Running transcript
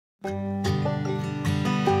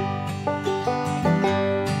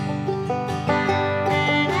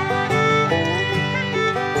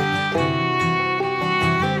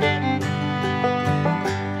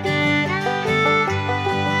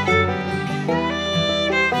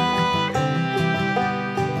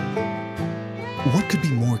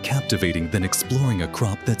captivating than exploring a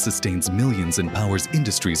crop that sustains millions and powers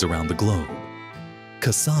industries around the globe.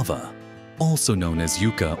 Cassava, also known as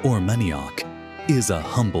yucca or manioc, is a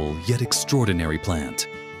humble yet extraordinary plant.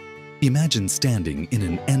 Imagine standing in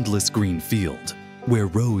an endless green field where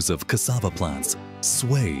rows of cassava plants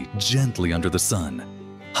sway gently under the sun,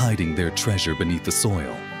 hiding their treasure beneath the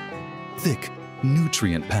soil. Thick,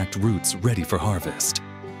 nutrient-packed roots ready for harvest.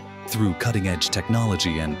 Through cutting-edge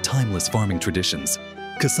technology and timeless farming traditions,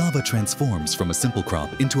 cassava transforms from a simple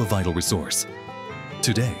crop into a vital resource.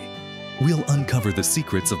 Today, we'll uncover the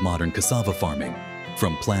secrets of modern cassava farming,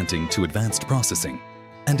 from planting to advanced processing,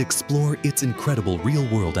 and explore its incredible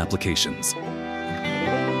real-world applications.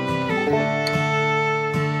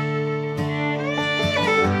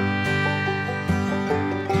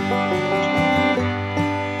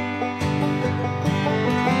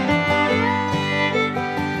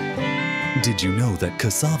 Did you know that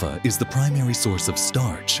cassava is the primary source of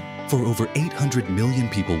starch for over 800 million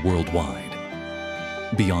people worldwide?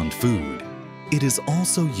 Beyond food, it is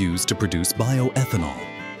also used to produce bioethanol,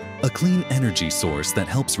 a clean energy source that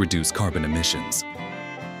helps reduce carbon emissions.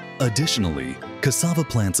 Additionally, cassava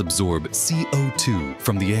plants absorb CO2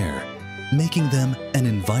 from the air, making them an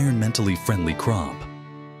environmentally friendly crop.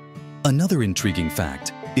 Another intriguing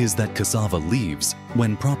fact is that cassava leaves,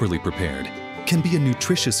 when properly prepared, can be a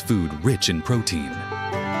nutritious food rich in protein.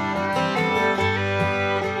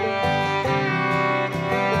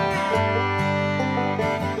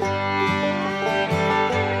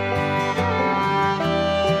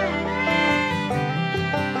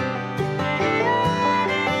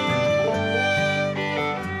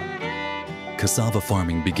 Cassava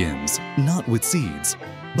farming begins not with seeds,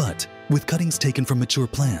 but with cuttings taken from mature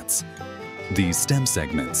plants. These stem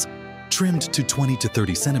segments, trimmed to 20 to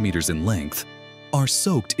 30 centimeters in length, are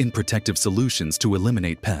soaked in protective solutions to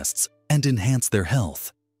eliminate pests and enhance their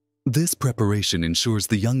health. This preparation ensures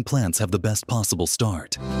the young plants have the best possible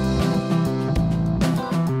start.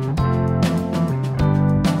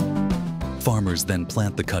 Farmers then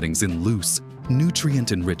plant the cuttings in loose,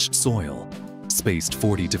 nutrient-enriched soil, spaced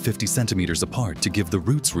 40 to 50 centimeters apart to give the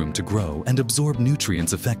roots room to grow and absorb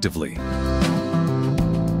nutrients effectively.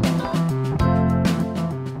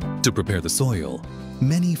 To prepare the soil,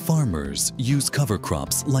 many farmers use cover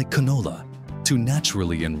crops like canola to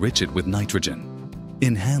naturally enrich it with nitrogen,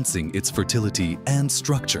 enhancing its fertility and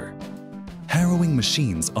structure. Harrowing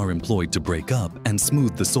machines are employed to break up and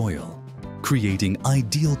smooth the soil, creating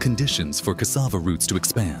ideal conditions for cassava roots to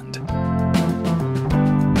expand.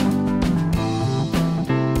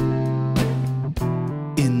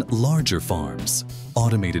 In larger farms,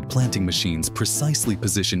 automated planting machines precisely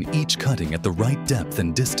position each cutting at the right depth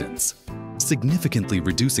and distance, significantly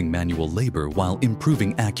reducing manual labor while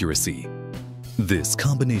improving accuracy. This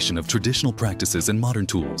combination of traditional practices and modern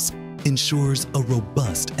tools ensures a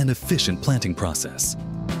robust and efficient planting process.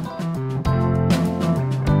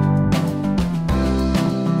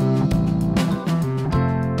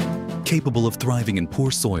 Capable of thriving in poor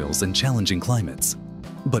soils and challenging climates,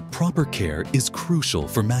 but proper care is crucial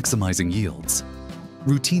for maximizing yields.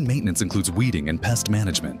 Routine maintenance includes weeding and pest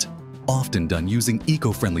management, often done using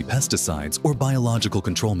eco-friendly pesticides or biological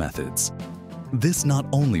control methods. This not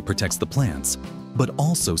only protects the plants, but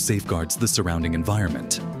also safeguards the surrounding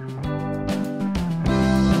environment.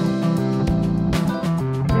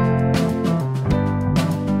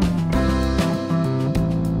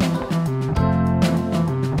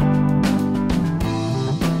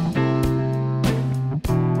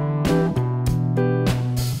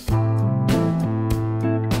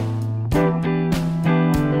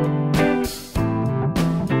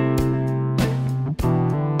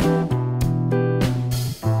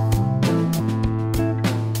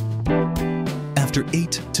 After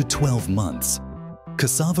 8 to 12 months,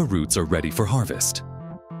 cassava roots are ready for harvest.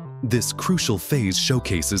 This crucial phase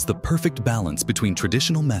showcases the perfect balance between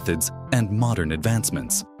traditional methods and modern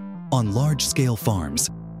advancements. On large-scale farms,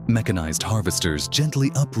 mechanized harvesters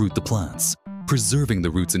gently uproot the plants, preserving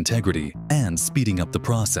the root's integrity and speeding up the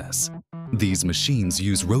process. These machines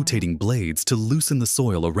use rotating blades to loosen the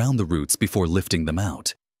soil around the roots before lifting them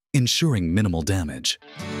out, ensuring minimal damage.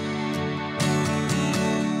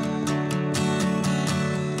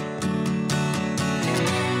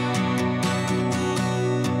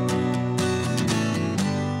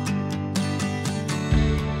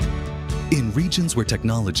 In regions where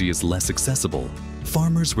technology is less accessible,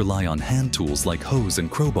 farmers rely on hand tools like hoes and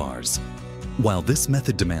crowbars. While this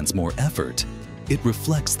method demands more effort, it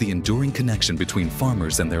reflects the enduring connection between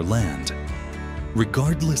farmers and their land.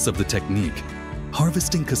 Regardless of the technique,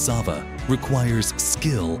 harvesting cassava requires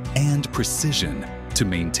skill and precision to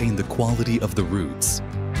maintain the quality of the roots.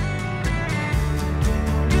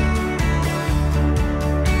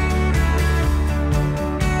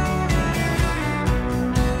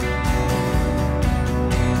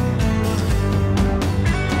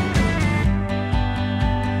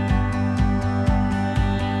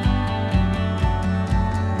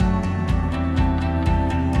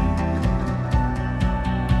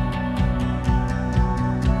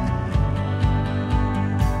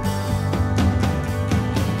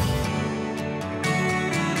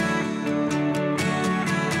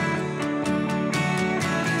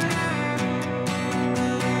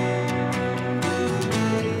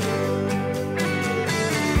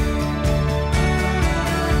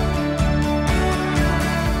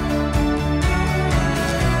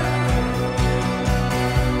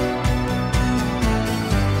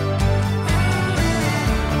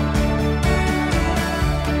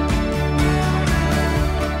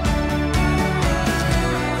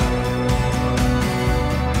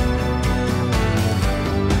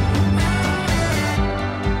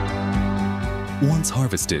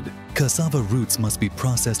 harvested, cassava roots must be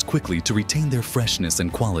processed quickly to retain their freshness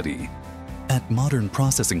and quality. At modern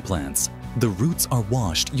processing plants, the roots are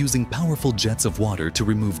washed using powerful jets of water to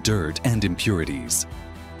remove dirt and impurities.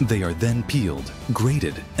 They are then peeled,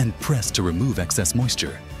 grated, and pressed to remove excess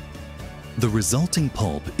moisture. The resulting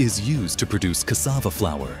pulp is used to produce cassava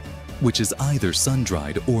flour, which is either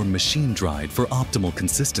sun-dried or machine-dried for optimal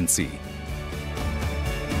consistency.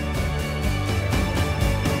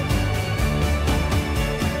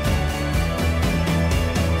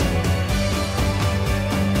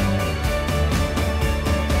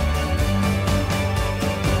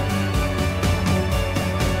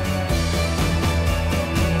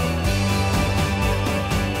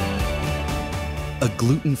 A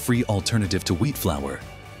gluten-free alternative to wheat flour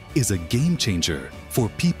is a game changer for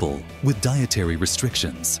people with dietary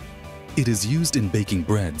restrictions. It is used in baking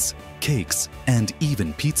breads, cakes, and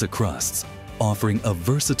even pizza crusts, offering a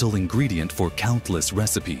versatile ingredient for countless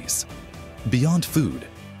recipes. Beyond food,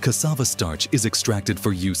 cassava starch is extracted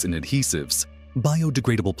for use in adhesives,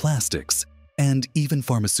 biodegradable plastics, and even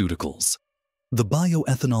pharmaceuticals. The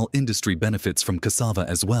bioethanol industry benefits from cassava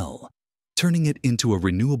as well, turning it into a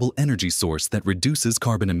renewable energy source that reduces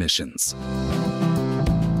carbon emissions.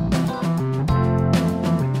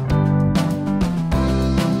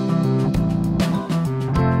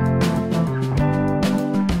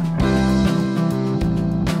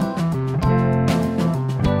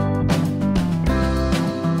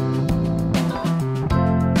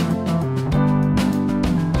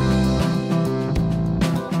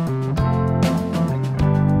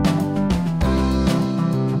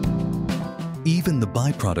 Even the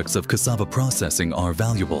byproducts of cassava processing are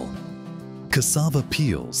valuable. Cassava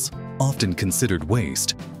peels, often considered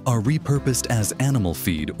waste, are repurposed as animal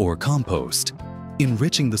feed or compost,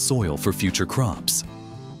 enriching the soil for future crops.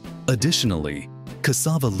 Additionally,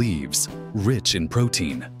 cassava leaves, rich in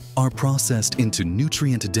protein, are processed into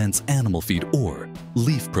nutrient-dense animal feed or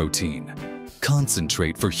leaf protein,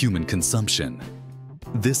 concentrate for human consumption.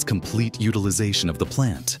 This complete utilization of the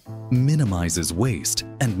plant minimizes waste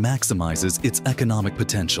and maximizes its economic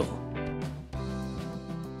potential.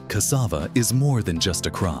 Cassava is more than just a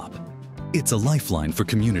crop. It's a lifeline for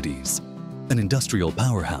communities, an industrial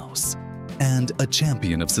powerhouse, and a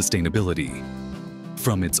champion of sustainability.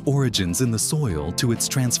 From its origins in the soil to its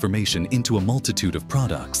transformation into a multitude of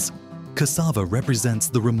products, cassava represents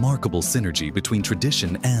the remarkable synergy between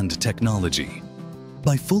tradition and technology.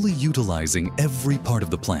 By fully utilizing every part of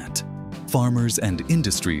the plant, farmers and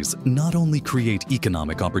industries not only create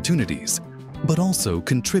economic opportunities, but also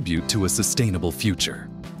contribute to a sustainable future.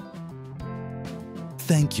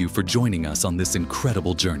 Thank you for joining us on this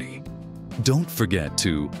incredible journey. Don't forget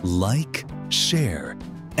to like, share,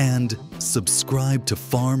 and subscribe to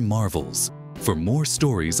Farm Marvels for more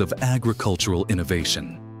stories of agricultural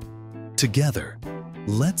innovation. Together,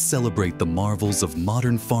 let's celebrate the marvels of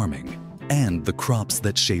modern farming and the crops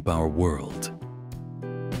that shape our world.